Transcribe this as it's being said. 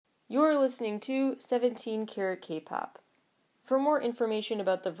You're listening to 17 Karat K-Pop. For more information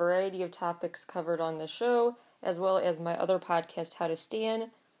about the variety of topics covered on the show, as well as my other podcast, How to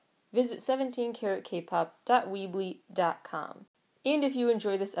Stan, visit 17karatkpop.weebly.com. And if you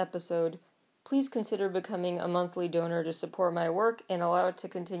enjoy this episode, please consider becoming a monthly donor to support my work and allow it to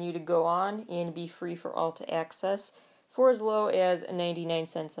continue to go on and be free for all to access for as low as 99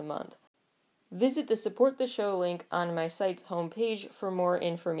 cents a month. Visit the Support the Show link on my site's homepage for more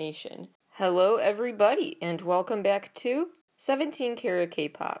information. Hello everybody, and welcome back to 17 Karat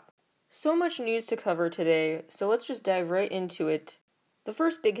K-Pop. So much news to cover today, so let's just dive right into it. The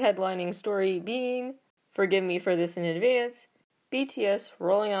first big headlining story being, forgive me for this in advance, BTS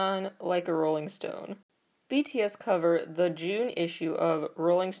rolling on like a Rolling Stone. BTS cover the June issue of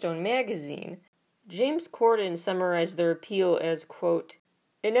Rolling Stone magazine. James Corden summarized their appeal as, quote,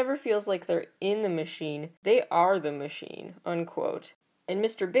 "It never feels like they're in the machine, they are the machine," unquote. And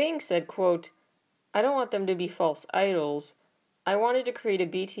Mr. Bang said, quote, "I don't want them to be false idols. I wanted to create a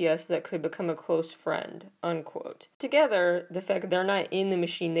BTS that could become a close friend," unquote. Together, the fact that they're not in the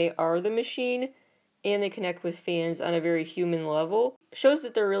machine, they are the machine, and they connect with fans on a very human level, shows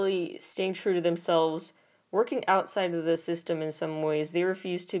that they're really staying true to themselves, working outside of the system in some ways. They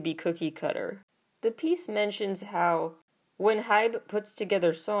refuse to be cookie cutter. The piece mentions how when Hybe puts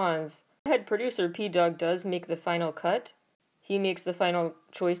together songs, head producer P-Dog does make the final cut. He makes the final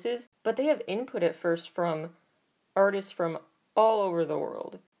choices, but they have input at first from artists from all over the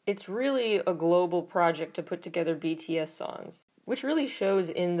world. It's really a global project to put together BTS songs, which really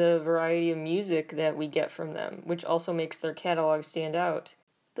shows in the variety of music that we get from them, which also makes their catalog stand out.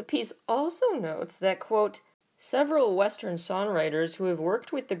 The piece also notes that, quote, "Several Western songwriters who have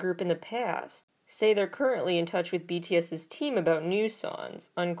worked with the group in the past say they're currently in touch with BTS's team about new songs,"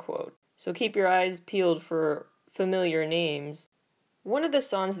 unquote. So keep your eyes peeled for familiar names. One of the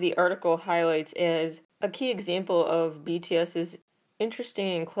songs the article highlights as a key example of BTS's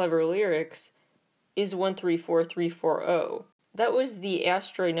interesting and clever lyrics is 134340. That was the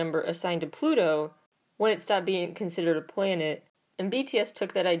asteroid number assigned to Pluto when it stopped being considered a planet, and BTS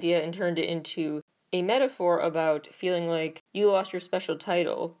took that idea and turned it into a metaphor about feeling like you lost your special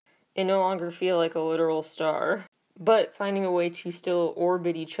title and no longer feel like a literal star, but finding a way to still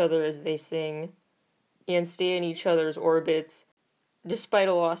orbit each other as they sing, and stay in each other's orbits, despite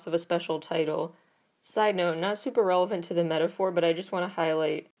a loss of a special title. Side note, not super relevant to the metaphor, but I just want to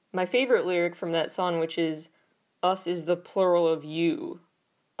highlight my favorite lyric from that song, which is, "Us is the plural of you."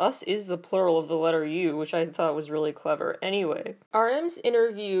 Us is the plural of the letter U, which I thought was really clever. Anyway, RM's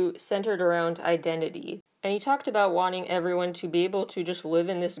interview centered around identity. And he talked about wanting everyone to be able to just live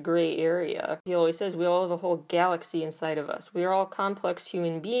in this gray area. He always says we all have a whole galaxy inside of us. We are all complex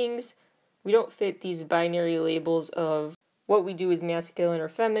human beings. We don't fit these binary labels of what we do is masculine or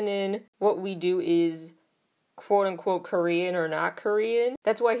feminine, what we do is quote-unquote Korean or not Korean.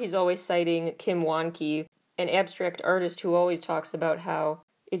 That's why he's always citing Kim Won-ki, an abstract artist who always talks about how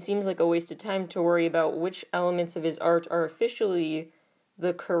it seems like a waste of time to worry about which elements of his art are officially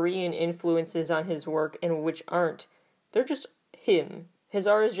the Korean influences on his work and which aren't. They're just him. His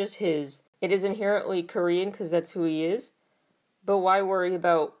art is just his. It is inherently Korean because that's who he is, but why worry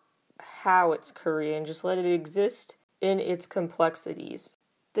about how it's Korean? Just let it exist in its complexities.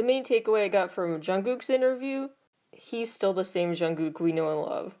 The main takeaway I got from Jungkook's interview, he's still the same Jungkook we know and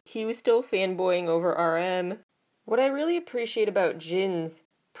love. He was still fanboying over RM. What I really appreciate about Jin's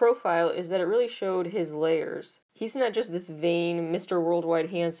profile is that it really showed his layers. He's not just this vain Mr. Worldwide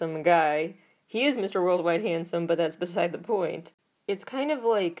Handsome guy. He is Mr. Worldwide Handsome, but that's beside the point. It's kind of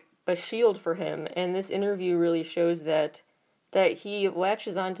like a shield for him, and this interview really shows that he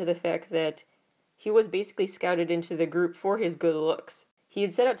latches on to the fact that he was basically scouted into the group for his good looks. He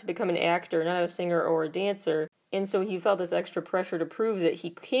had set out to become an actor, not a singer or a dancer, and so he felt this extra pressure to prove that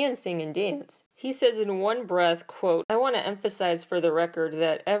he can sing and dance. He says in one breath, quote, "I want to emphasize for the record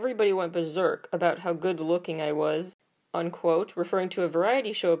that everybody went berserk about how good-looking I was," unquote, referring to a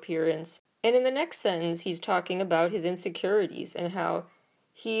variety show appearance. And in the next sentence, he's talking about his insecurities and how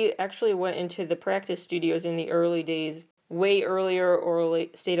he actually went into the practice studios in the early days, way earlier or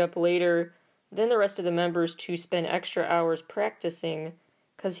stayed up later than the rest of the members to spend extra hours practicing,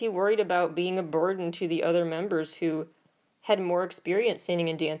 because he worried about being a burden to the other members who had more experience singing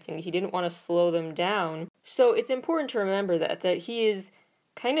and dancing. He didn't want to slow them down. So it's important to remember that he is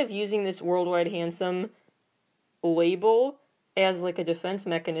kind of using this Worldwide Handsome label as like a defense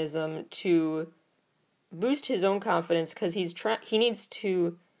mechanism to boost his own confidence, because he needs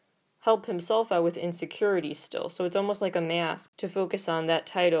to help himself out with insecurity still. So it's almost like a mask to focus on that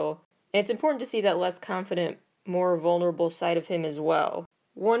title. And it's important to see that less confident, more vulnerable side of him as well.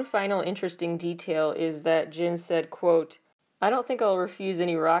 One final interesting detail is that Jin said, quote, "I don't think I'll refuse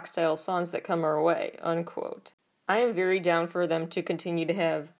any rock-style songs that come our way," unquote. I am very down for them to continue to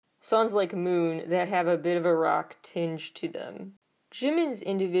have songs like Moon that have a bit of a rock tinge to them. Jimin's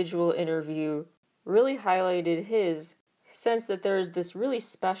individual interview really highlighted his sense that there is this really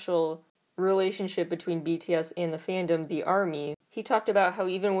special relationship between BTS and the fandom, the ARMY. He talked about how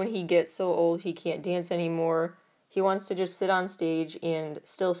even when he gets so old he can't dance anymore, he wants to just sit on stage and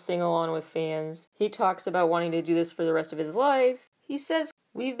still sing along with fans. He talks about wanting to do this for the rest of his life. He says,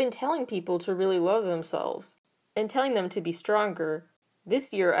 "We've been telling people to really love themselves and telling them to be stronger.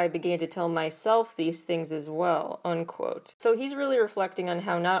 This year I began to tell myself these things as well," unquote. So he's really reflecting on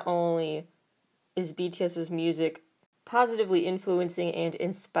how not only is BTS's music positively influencing and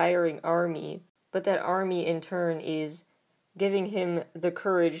inspiring ARMY, but that ARMY in turn is giving him the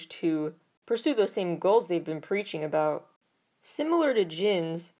courage to pursue those same goals they've been preaching about. Similar to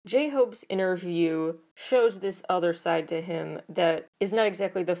Jin's, J-Hope's interview shows this other side to him that is not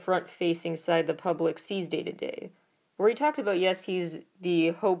exactly the front-facing side the public sees day to day. Where he talked about, yes, he's the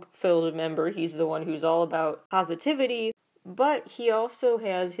hope-filled member, he's the one who's all about positivity, but he also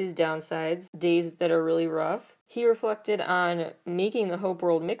has his downsides, days that are really rough. He reflected on making the Hope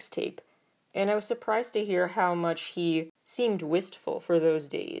World mixtape, and I was surprised to hear how much he seemed wistful for those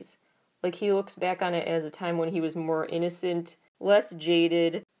days. Like, he looks back on it as a time when he was more innocent, less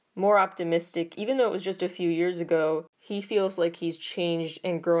jaded, more optimistic. Even though it was just a few years ago, he feels like he's changed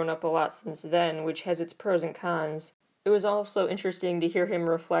and grown up a lot since then, which has its pros and cons. It was also interesting to hear him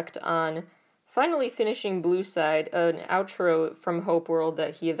reflect on finally finishing Blue Side, an outro from Hope World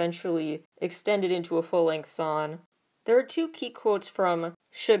that he eventually extended into a full-length song. There are two key quotes from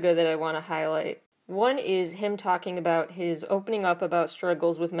Suga that I want to highlight. One is him talking about his opening up about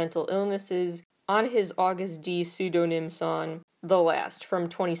struggles with mental illnesses on his August D pseudonym song, The Last, from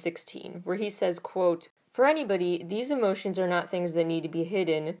 2016, where he says, quote, "For anybody, these emotions are not things that need to be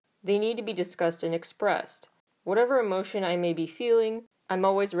hidden. They need to be discussed and expressed. Whatever emotion I may be feeling, I'm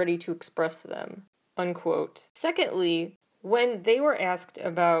always ready to express them," unquote. Secondly, when they were asked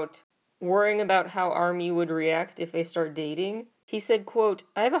about worrying about how ARMY would react if they start dating, he said, quote,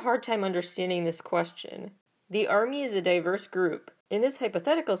 "I have a hard time understanding this question. The ARMY is a diverse group. In this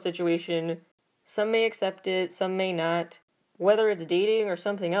hypothetical situation, some may accept it, some may not. Whether it's dating or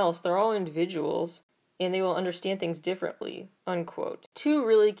something else, they're all individuals, and they will understand things differently," unquote. Two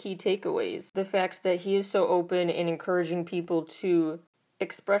really key takeaways. The fact that he is so open and encouraging people to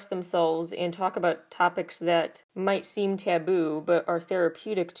express themselves and talk about topics that might seem taboo but are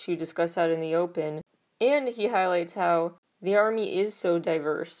therapeutic to discuss out in the open. And he highlights how the ARMY is so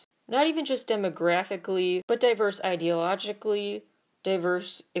diverse. Not even just demographically, but diverse ideologically,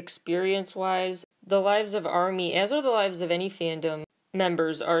 diverse experience-wise. The lives of ARMY, as are the lives of any fandom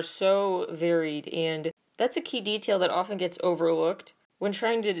members, are so varied, and that's a key detail that often gets overlooked when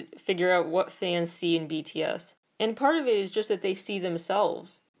trying to figure out what fans see in BTS. And part of it is just that they see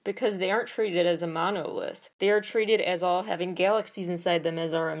themselves, because they aren't treated as a monolith. They are treated as all having galaxies inside them,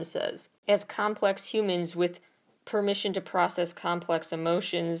 as RM says, as complex humans with permission to process complex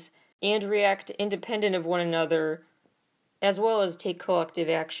emotions and react independent of one another, as well as take collective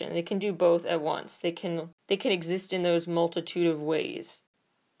action. They can do both at once. They can exist in those multitude of ways.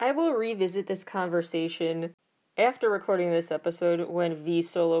 I will revisit this conversation after recording this episode when V's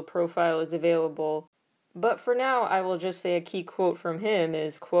solo profile is available. But for now, I will just say a key quote from him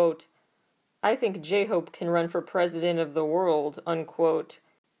is, quote, "I think J-Hope can run for president of the world," unquote.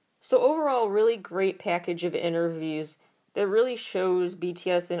 So overall, really great package of interviews that really shows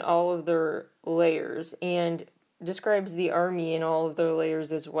BTS in all of their layers and describes the ARMY in all of their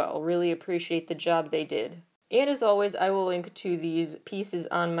layers as well. Really appreciate the job they did. And as always, I will link to these pieces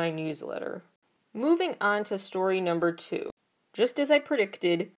on my newsletter. Moving on to story number 2. Just as I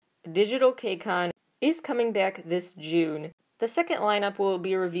predicted, Digital KCON is coming back this June. The second lineup will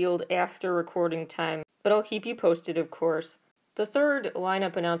be revealed after recording time, but I'll keep you posted, of course. The third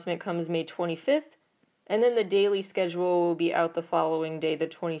lineup announcement comes May 25th, and then the daily schedule will be out the following day, the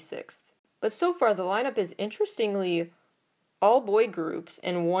 26th. But so far, the lineup is interestingly all boy groups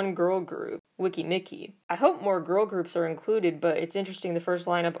and one girl group, Wiki Mickey. I hope more girl groups are included, but it's interesting the first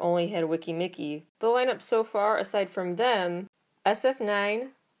lineup only had Wiki Mickey. The lineup so far, aside from them,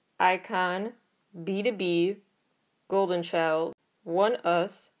 SF9, iKON, B2B, Golden Child, One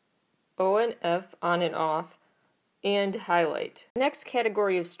Us, ONF on and off, and Highlight. Next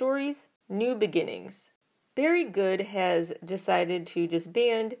category of stories, New Beginnings. Very Good has decided to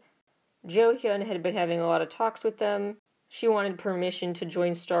disband. Jo Hyun had been having a lot of talks with them. She wanted permission to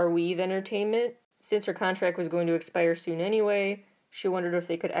join Starweave Entertainment, since her contract was going to expire soon anyway. She wondered if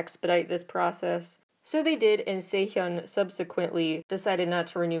they could expedite this process. So they did, and Sehyun subsequently decided not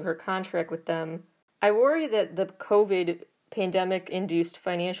to renew her contract with them. I worry that the COVID pandemic-induced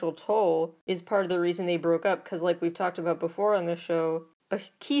financial toll is part of the reason they broke up, because like we've talked about before on the show, a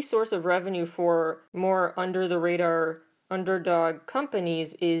key source of revenue for more under-the-radar underdog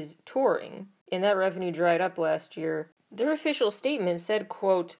companies is touring, and that revenue dried up last year. Their official statement said,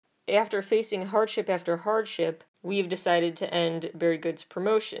 quote, "After facing hardship after hardship, we have decided to end Very Good's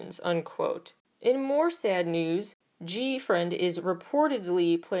promotions," unquote. In more sad news, G-Friend is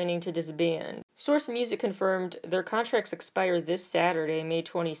reportedly planning to disband. Source Music confirmed their contracts expire this Saturday, May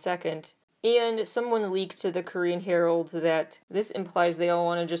 22nd, and someone leaked to the Korean Herald that this implies they all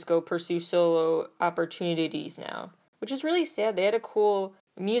want to just go pursue solo opportunities now, which is really sad. They had a cool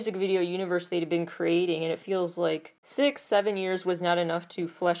music video universe they'd been creating, and it feels like 6-7 years was not enough to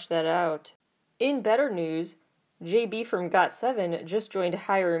flesh that out. In better news, JB from GOT7 just joined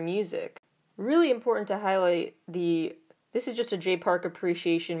Higher Music. Really important to highlight this is just a J Park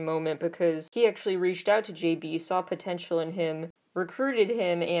appreciation moment because he actually reached out to JB, saw potential in him, recruited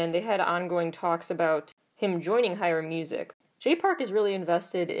him, and they had ongoing talks about him joining Higher Music. J Park is really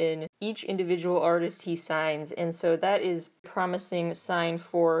invested in each individual artist he signs, and so that is a promising sign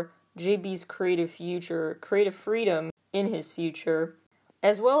for JB's creative future, creative freedom in his future,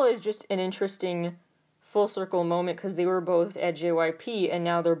 as well as just an interesting full circle moment because they were both at JYP and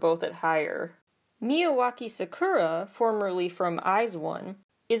now they're both at Higher. Miyawaki Sakura, formerly from IZ*ONE,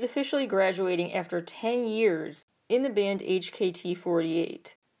 is officially graduating after 10 years in the band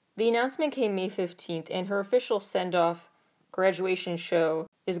HKT48. The announcement came May 15th, and her official send-off graduation show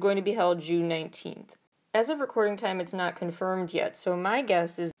is going to be held June 19th. As of recording time, it's not confirmed yet, so my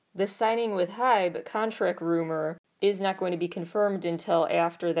guess is the signing with HYBE contract rumor is not going to be confirmed until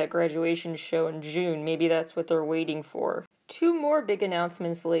after that graduation show in June. Maybe that's what they're waiting for. 2 more big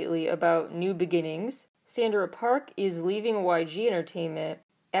announcements lately about new beginnings. Sandra Park is leaving YG Entertainment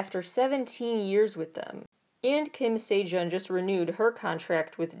after 17 years with them. And Kim Sejun just renewed her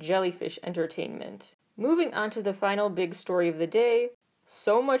contract with Jellyfish Entertainment. Moving on to the final big story of the day.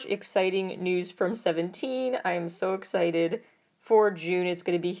 So much exciting news from 17. I am so excited. For June, it's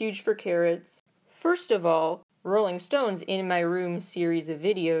going to be huge for Carrots. First of all, Rolling Stone's In My Room series of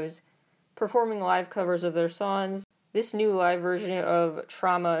videos, performing live covers of their songs. This new live version of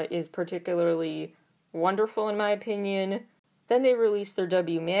Trauma is particularly wonderful in my opinion. Then they released their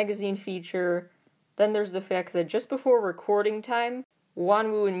W Magazine feature. Then there's the fact that just before recording time,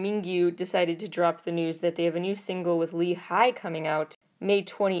 Wonwoo and Mingyu decided to drop the news that they have a new single with Lee Hi coming out May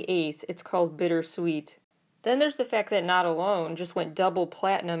 28th. It's called Bittersweet. Then there's the fact that Not Alone just went double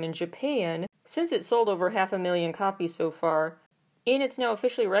platinum in Japan, since it sold over 500,000 copies so far, and it's now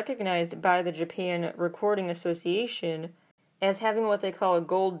officially recognized by the Japan Recording Association as having what they call a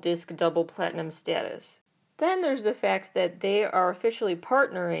gold disc double platinum status. Then there's the fact that they are officially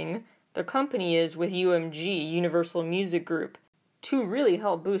partnering, their company is, with UMG, Universal Music Group, to really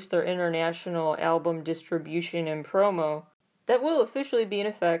help boost their international album distribution and promo. That will officially be in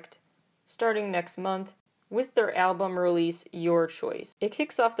effect starting next month with their album release, Your Choice. It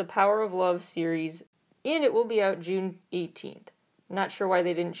kicks off the Power of Love series, and it will be out June 18th. Not sure why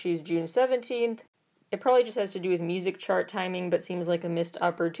they didn't choose June 17th. It probably just has to do with music chart timing, but seems like a missed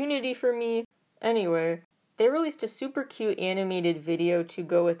opportunity for me. Anyway, they released a super cute animated video to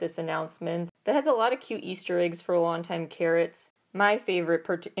go with this announcement that has a lot of cute Easter eggs for longtime Carrots. My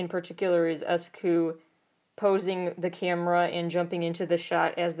favorite in particular is Esku posing the camera and jumping into the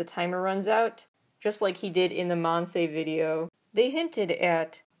shot as the timer runs out, just like he did in the Mansae video. They hinted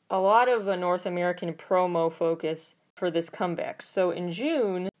at a lot of a North American promo focus for this comeback. So in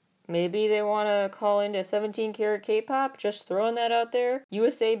June, maybe they want to call into 17 karat K-pop, just throwing that out there.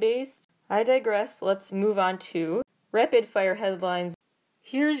 USA based. I digress. Let's move on to rapid fire headlines.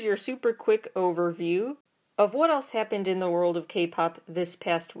 Here's your super quick overview of what else happened in the world of K-pop this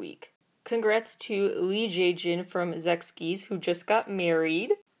past week. Congrats to Lee Jae-jin from Zexkis, who just got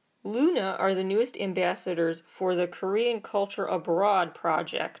married. Luna are the newest ambassadors for the Korean Culture Abroad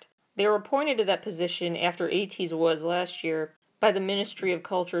project. They were appointed to that position after ATEEZ was last year by the Ministry of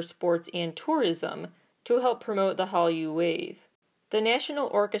Culture, Sports, and Tourism to help promote the Hallyu Wave. The National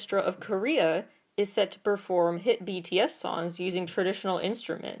Orchestra of Korea is set to perform hit BTS songs using traditional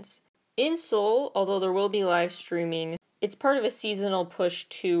instruments. In Seoul, although there will be live streaming, it's part of a seasonal push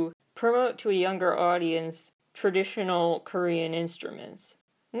to promote to a younger audience traditional Korean instruments.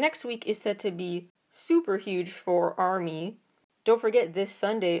 Next week is set to be super huge for ARMY. Don't forget this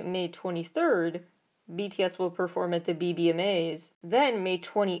Sunday, May 23rd, BTS will perform at the BBMAs. Then May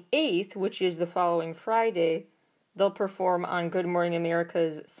 28th, which is the following Friday, they'll perform on Good Morning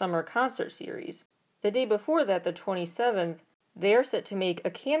America's summer concert series. The day before that, the 27th, they are set to make a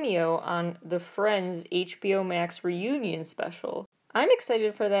cameo on the Friends HBO Max reunion special. I'm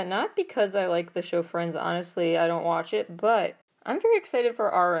excited for that, not because I like the show Friends, honestly, I don't watch it, but I'm very excited for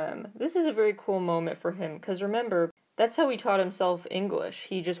RM. This is a very cool moment for him, because remember, that's how he taught himself English.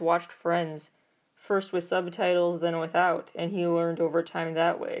 He just watched Friends, first with subtitles, then without, and he learned over time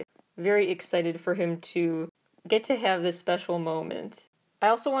that way. Very excited for him to get to have this special moment. I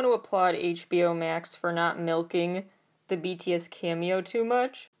also want to applaud HBO Max for not milking the BTS cameo too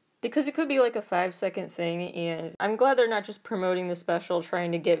much, because it could be like a 5-second thing, and I'm glad they're not just promoting the special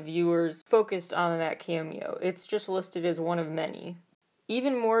trying to get viewers focused on that cameo. It's just listed as one of many.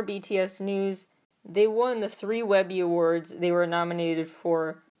 Even more BTS news, they won the 3 Webby Awards they were nominated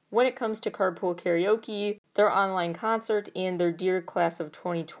for when it comes to Carpool Karaoke, their online concert, and their Dear Class of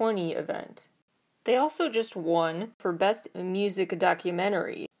 2020 event. They also just won for Best Music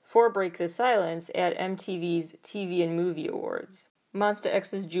Documentary for Break the Silence at MTV's TV and Movie Awards. Monsta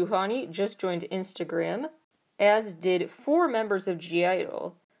X's Juhani just joined Instagram, as did 4 members of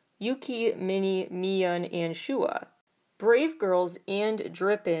G-Idol, Yuki, Minnie, Miyeon, and Shua. Brave Girls and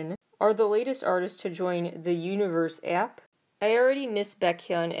Drippin' are the latest artists to join the Universe app. I already miss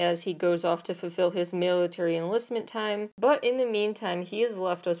Baekhyun as he goes off to fulfill his military enlistment time, but in the meantime, he has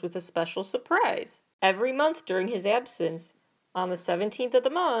left us with a special surprise. Every month during his absence, on the 17th of the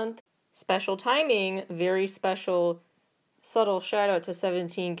month, special timing, very special, subtle shout out to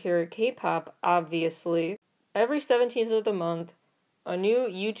 17 Karat K-pop, obviously. Every 17th of the month, a new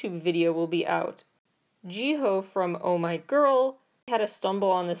YouTube video will be out. Jiho from Oh My Girl had a stumble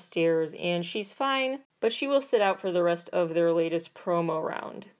on the stairs, and she's fine, but she will sit out for the rest of their latest promo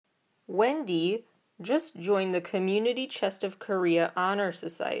round. Wendy just joined the Community Chest of Korea Honor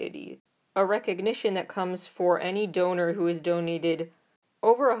Society, a recognition that comes for any donor who has donated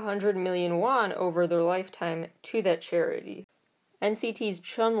over 100 million won over their lifetime to that charity. NCT's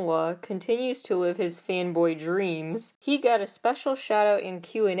Chunla continues to live his fanboy dreams. He got a special shout out in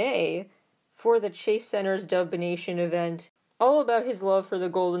Q&A for the Chase Center's Dub Nation event, all about his love for the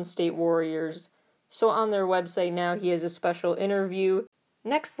Golden State Warriors. So on their website now he has a special interview.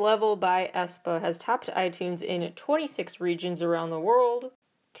 Next Level by aespa has topped iTunes in 26 regions around the world.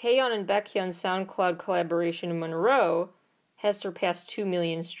 Taeyeon and Baekhyun's SoundCloud collaboration Monroe has surpassed 2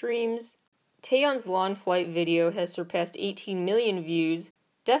 million streams. Taeyeon's Lawn Flight video has surpassed 18 million views.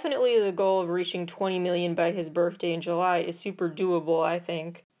 Definitely the goal of reaching 20 million by his birthday in July is super doable, I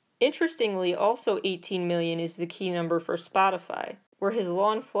think. Interestingly, also 18 million is the key number for Spotify, where his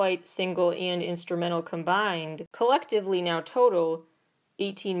Lawn Flight single and instrumental combined collectively now total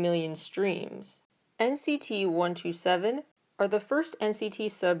 18 million streams. NCT 127 are the first NCT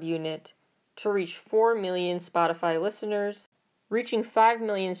subunit to reach 4 million Spotify listeners. Reaching 5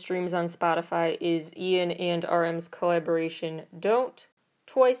 million streams on Spotify is Ian and RM's collaboration Don't.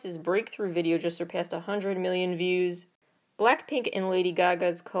 Twice's breakthrough video just surpassed 100 million views. Blackpink and Lady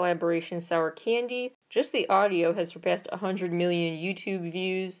Gaga's collaboration Sour Candy, just the audio has surpassed 100 million YouTube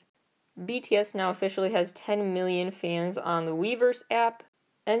views. BTS now officially has 10 million fans on the Weverse app.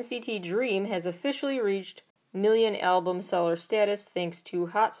 NCT Dream has officially reached million album seller status thanks to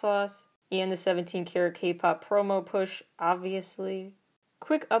Hot Sauce and the 17 Karat K-pop promo push, obviously.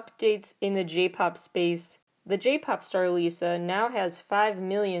 Quick updates in the J-pop space. The J-pop star Lisa now has 5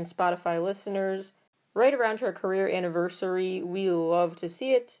 million Spotify listeners, right around her career anniversary. We love to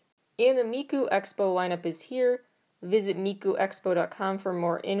see it. And the Miku Expo lineup is here. Visit mikuexpo.com for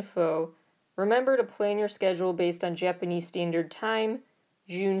more info. Remember to plan your schedule based on Japanese Standard Time,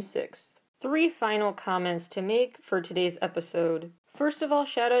 June 6th. 3 final comments to make for today's episode. First of all,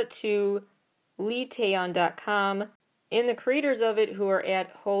 shout out to LeeTaeyeon.com and the creators of it who are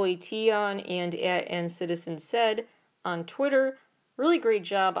at HolyTaeyeon and at NCitizenSaid on Twitter. Really great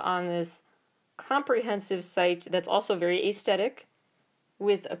job on this comprehensive site that's also very aesthetic,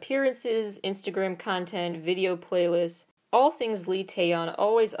 with appearances, Instagram content, video playlists, all things Lee Taeyeon,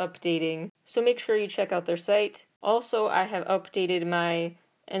 always updating, so make sure you check out their site. Also, I have updated my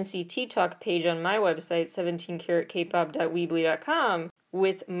NCT Talk page on my website, 17karatkpop.weebly.com,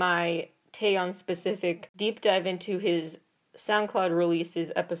 with my Taeyeon-specific deep dive into his SoundCloud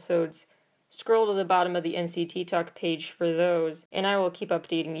releases episodes. Scroll to the bottom of the NCT Talk page for those, and I will keep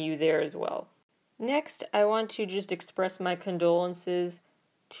updating you there as well. Next, I want to just express my condolences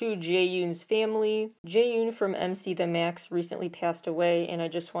to Jaeyoon's family. Jaeyoon from MC The Max recently passed away, and I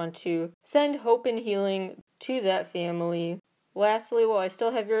just want to send hope and healing to that family. Lastly, while I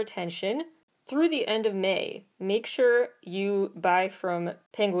still have your attention, through the end of May. Make sure you buy from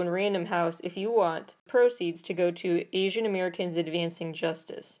Penguin Random House if you want proceeds to go to Asian Americans Advancing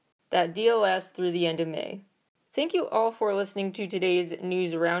Justice. That deal lasts through the end of May. Thank you all for listening to today's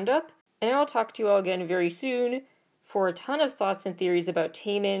news roundup, and I'll talk to you all again very soon for a ton of thoughts and theories about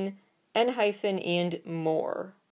Taemin, N-, and more.